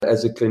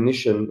as a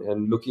clinician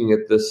and looking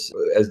at this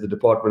as the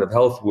Department of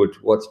Health would,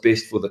 what's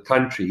best for the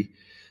country,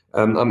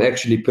 I'm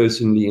actually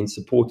personally in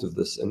support of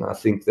this, and I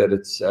think that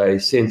it's a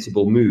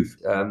sensible move.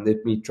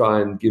 Let me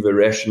try and give a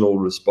rational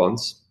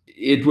response.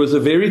 It was a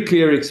very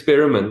clear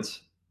experiment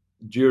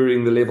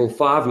during the level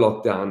 5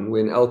 lockdown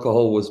when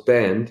alcohol was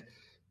banned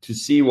to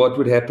see what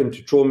would happen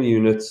to trauma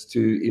units,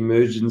 to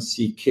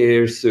emergency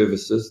care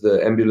services,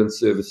 the ambulance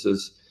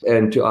services,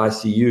 and to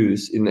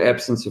ICUs in the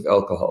absence of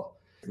alcohol.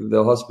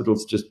 The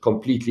hospitals just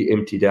completely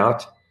emptied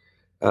out.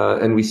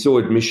 And we saw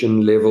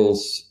admission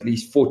levels at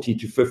least 40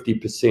 to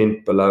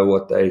 50% below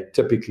what they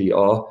typically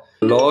are.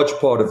 A large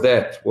part of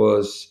that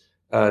was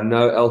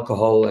no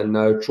alcohol and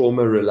no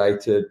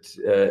trauma-related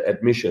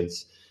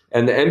admissions.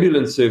 And the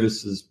ambulance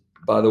services,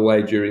 by the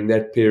way, during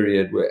that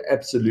period were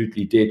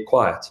absolutely dead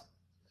quiet.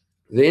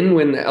 Then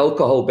when the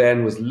alcohol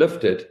ban was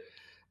lifted,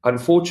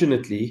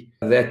 unfortunately,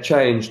 that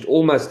changed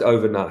almost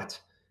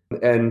overnight.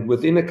 And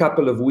within a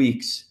couple of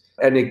weeks,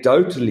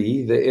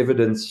 anecdotally, the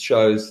evidence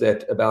shows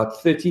that about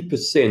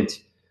 30%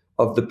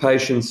 of the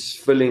patients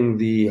filling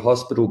the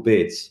hospital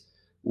beds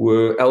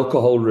were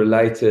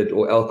alcohol-related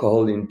or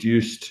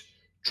alcohol-induced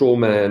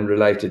trauma and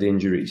related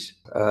injuries.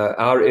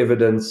 Our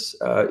evidence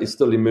is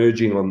still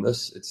emerging on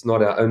this. It's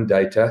not our own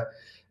data,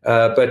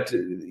 but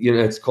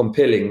it's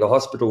compelling. The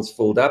hospitals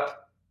filled up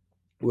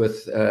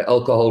with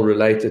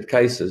alcohol-related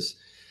cases.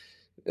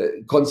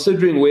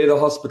 Considering where the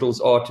hospitals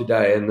are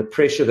today and the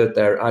pressure that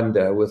they're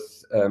under,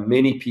 with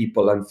many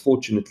people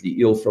unfortunately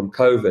ill from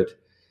COVID,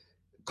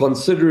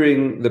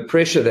 considering the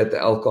pressure that the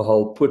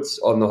alcohol puts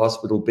on the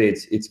hospital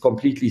beds, it's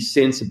completely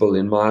sensible,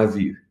 in my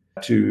view,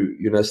 to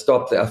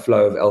stop the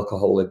flow of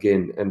alcohol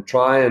again and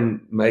try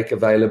and make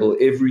available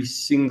every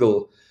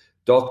single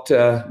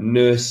doctor,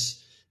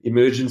 nurse,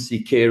 emergency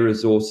care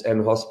resource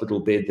and hospital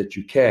bed that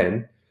you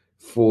can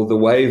for the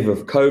wave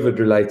of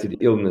COVID-related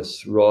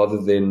illness rather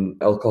than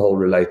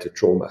alcohol-related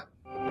trauma.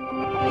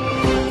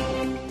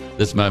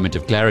 This moment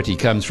of clarity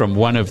comes from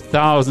one of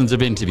thousands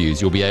of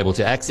interviews you'll be able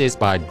to access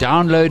by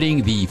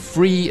downloading the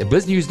free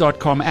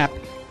biznews.com app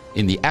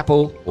in the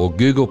Apple or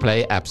Google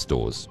Play app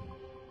stores.